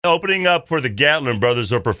Opening up for the Gatlin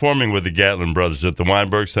Brothers, or performing with the Gatlin Brothers at the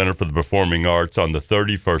Weinberg Center for the Performing Arts on the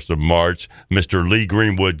 31st of March. Mr. Lee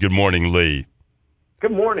Greenwood. Good morning, Lee.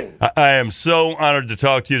 Good morning. I am so honored to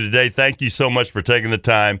talk to you today. Thank you so much for taking the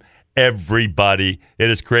time. Everybody, it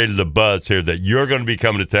has created a buzz here that you're going to be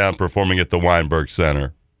coming to town performing at the Weinberg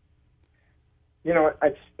Center. You know,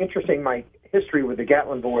 it's interesting. My history with the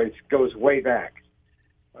Gatlin Boys goes way back.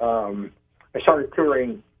 I started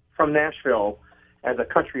touring from Nashville as a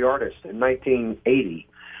country artist in 1980.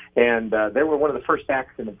 And they were one of the first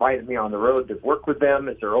acts that invited me on the road to work with them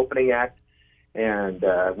as their opening act. And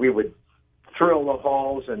we would thrill the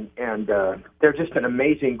halls, and they're just an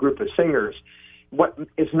amazing group of singers. What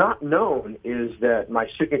is not known is that my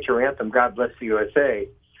signature anthem, God Bless the USA,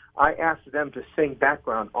 I asked them to sing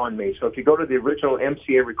background on me. So if you go to the original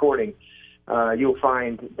MCA recording, you'll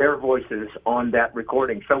find their voices on that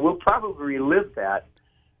recording. So we'll probably relive that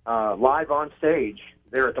live on stage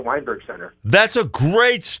there at the Weinberg Center. That's a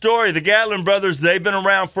great story. The Gatlin Brothers, they've been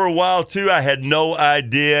around for a while, too. I had no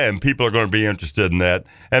idea, and people are going to be interested in that.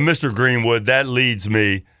 And Mr. Greenwood, that leads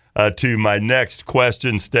me to my next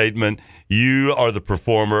question statement. You are the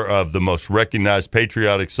performer of the most recognized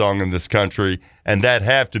patriotic song in this country, and that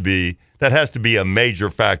has to be a major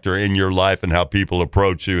factor in your life and how people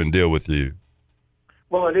approach you and deal with you.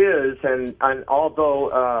 Well, it is, and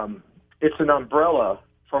although it's an umbrella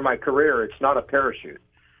for my career, it's not a parachute.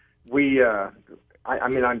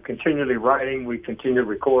 I'm continually writing, we continue to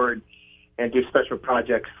record and do special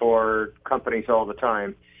projects for companies all the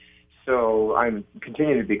time. So I'm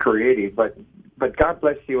continuing to be creative, but God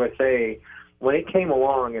Bless the USA, when it came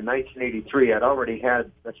along in 1983, I'd already had,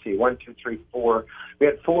 1, 2, 3, 4. We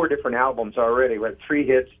had 4 different albums already. We had 3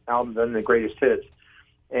 hits albums and the greatest hits.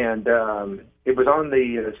 And it was on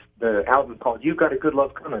the album called You Got a Good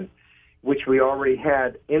Love Coming, which we already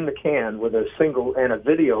had in the can with a single and a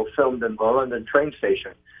video filmed in the London train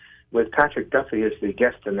station with Patrick Duffy as the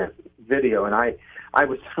guest in that video. And I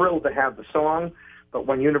was thrilled to have the song, but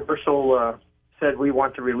when Universal said we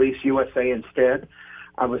want to release USA instead,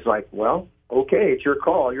 I was like, well, okay, it's your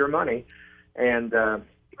call, your money. And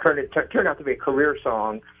it turned out to be a career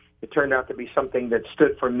song. It turned out to be something that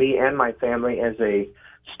stood for me and my family as a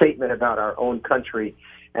statement about our own country.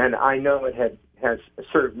 And I know it has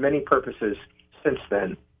served many purposes since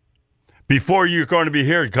then. Before you're going to be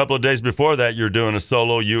here, a couple of days before that, you're doing a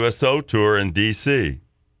solo USO tour in D.C.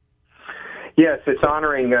 Yes, it's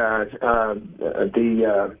honoring the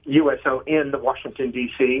USO in the Washington,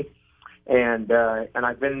 D.C., and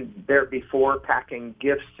I've been there before packing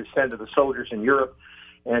gifts to send to the soldiers in Europe,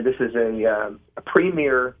 and this is a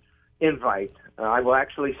premier invite. I will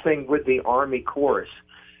actually sing with the Army Chorus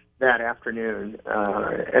that afternoon,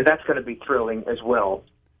 and that's going to be thrilling as well.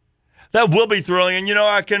 That will be thrilling, and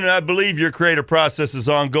I believe your creative process is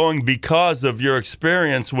ongoing because of your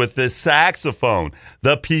experience with the saxophone,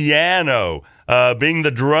 the piano, being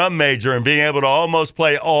the drum major, and being able to almost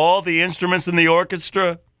play all the instruments in the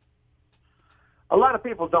orchestra. A lot of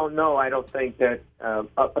people don't know, I don't think, that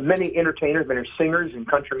many entertainers, many singers in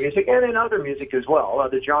country music and in other music as well,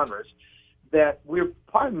 other genres, that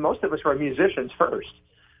most of us were musicians first.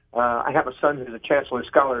 I have a son who's a Chancellor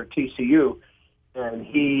Scholar at TCU, and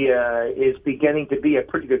he is beginning to be a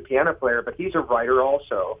pretty good piano player, but he's a writer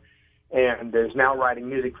also, and is now writing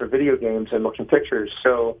music for video games and motion pictures.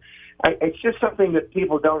 So it's just something that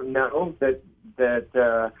people don't know, that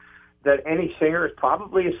any singer is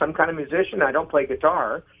probably some kind of musician. I don't play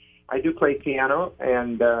guitar. I do play piano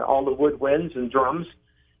and all the woodwinds and drums,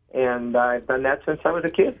 and I've done that since I was a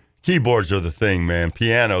kid. Keyboards are the thing, man.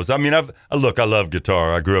 Pianos. I mean, I love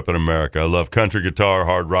guitar. I grew up in America. I love country guitar,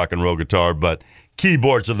 hard rock and roll guitar, but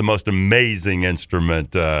keyboards are the most amazing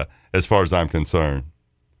instrument as far as I'm concerned.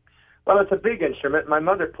 Well, it's a big instrument. My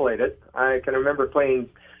mother played it. I can remember playing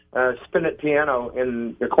spinet piano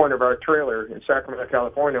in the corner of our trailer in Sacramento,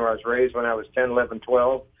 California, where I was raised when I was 10, 11,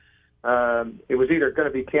 12. It was either going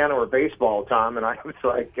to be piano or baseball, Tom, and I was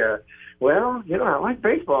like, I like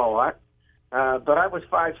baseball a lot. But I was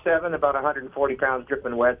 5'7", about 140 pounds,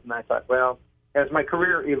 dripping wet, and I thought, well, as my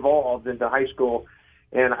career evolved into high school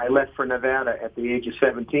and I left for Nevada at the age of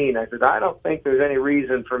 17, I said, I don't think there's any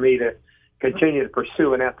reason for me to continue to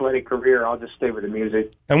pursue an athletic career. I'll just stay with the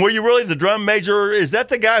music. And were you really the drum major? Is that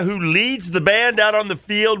the guy who leads the band out on the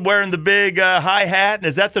field wearing the big hi-hat? And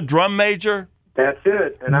is that the drum major? That's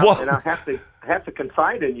it. And I have to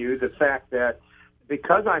confide in you the fact that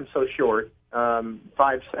because I'm so short,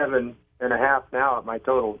 5'7" and a half now at my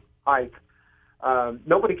total height,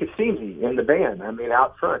 nobody could see me in the band. I mean,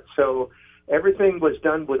 out front. So everything was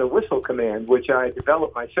done with a whistle command, which I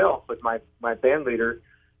developed myself with my band leader,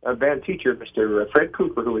 band teacher, Mr. Fred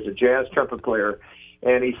Cooper, who was a jazz trumpet player,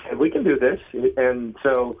 and he said, we can do this. And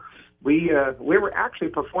so we were actually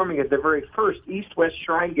performing at the very first East-West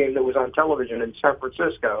Shrine game that was on television in San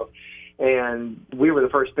Francisco, and we were the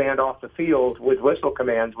first band off the field with whistle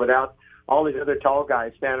commands without all these other tall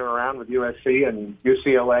guys standing around with USC and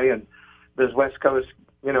UCLA and those West Coast,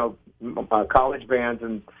 college bands,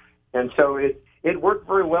 and so it worked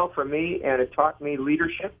very well for me, and it taught me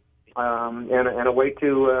leadership and a way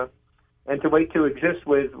to exist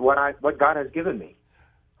with what God has given me.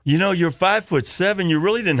 You're 5'7". You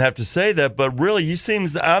really didn't have to say that, but really,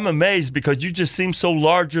 I'm amazed because you just seem so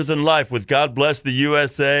larger than life with God Bless the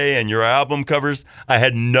USA and your album covers. I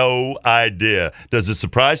had no idea. Does it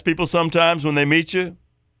surprise people sometimes when they meet you?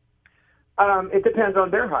 It depends on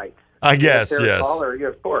their height. I guess, if they're yes. Taller, yeah,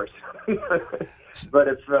 of course. But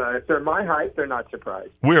if they're my height, they're not surprised.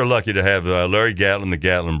 We are lucky to have Larry Gatlin, the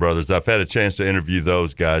Gatlin brothers. I've had a chance to interview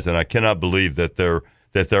those guys, and I cannot believe that they're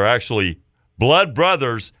actually blood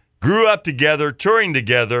brothers, grew up together, touring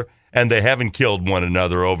together, and they haven't killed one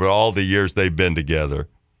another over all the years they've been together.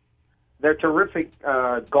 They're terrific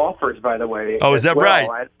golfers, by the way. Oh, is that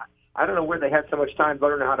right? I don't know where they had so much time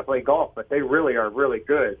learning how to play golf, but they really are really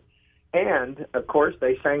good. And, of course,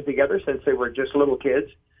 they sang together since they were just little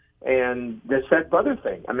kids. And this that brother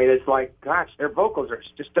thing. I mean, it's like, gosh, their vocals are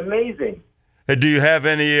just amazing. Do you have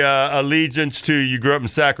any allegiance to, you grew up in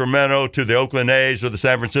Sacramento, to the Oakland A's or the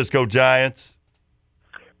San Francisco Giants?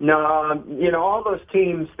 No, all those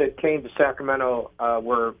teams that came to Sacramento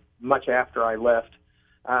were much after I left.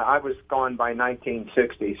 I was gone by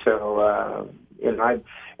 1960, so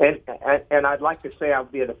I'd like to say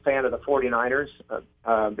I'd be a fan of the 49ers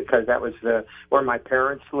because that was where my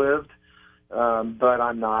parents lived. But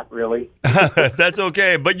I'm not really. That's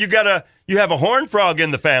okay. But you have a horned frog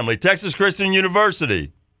in the family, Texas Christian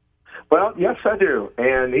University. Well, yes, I do.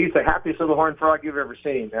 And he's the happiest little horned frog you've ever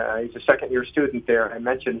seen. He's a second-year student there. I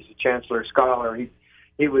mentioned he's a Chancellor Scholar. He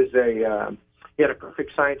had a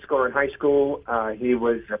perfect science score in high school. He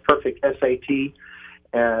was a perfect SAT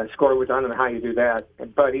score. I don't know how you do that.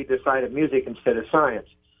 But he decided music instead of science.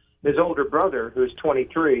 His older brother, who's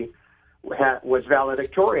 23, was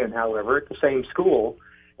valedictorian, however, at the same school,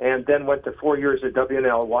 and then went to 4 years at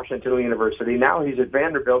WNL, Washington University. Now he's at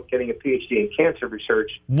Vanderbilt getting a PhD in cancer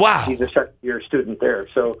research. Wow. He's a second-year student there.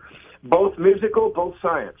 So both musical, both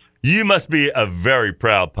science. You must be a very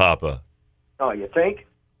proud papa. Oh, you think?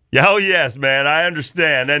 Oh, yes, man. I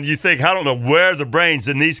understand. And you think, I don't know where the brains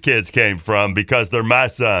in these kids came from because they're my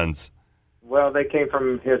sons. Well, they came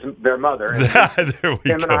from their mother. There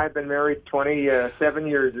we Him go. and I have been married 27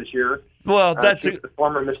 years this year. Well, that's she's the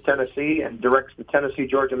former Miss Tennessee and directs the Tennessee,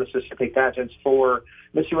 Georgia, Mississippi pageants for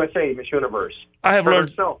Miss USA, Miss Universe. I have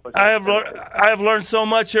learned so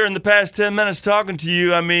much here in the past 10 minutes talking to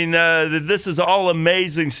you. I mean, this is all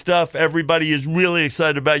amazing stuff. Everybody is really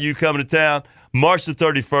excited about you coming to town. March the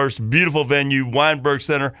 31st, beautiful venue, Weinberg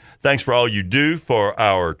Center. Thanks for all you do for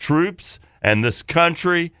our troops and this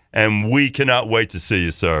country, and we cannot wait to see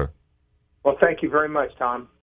you, sir. Well, thank you very much, Tom.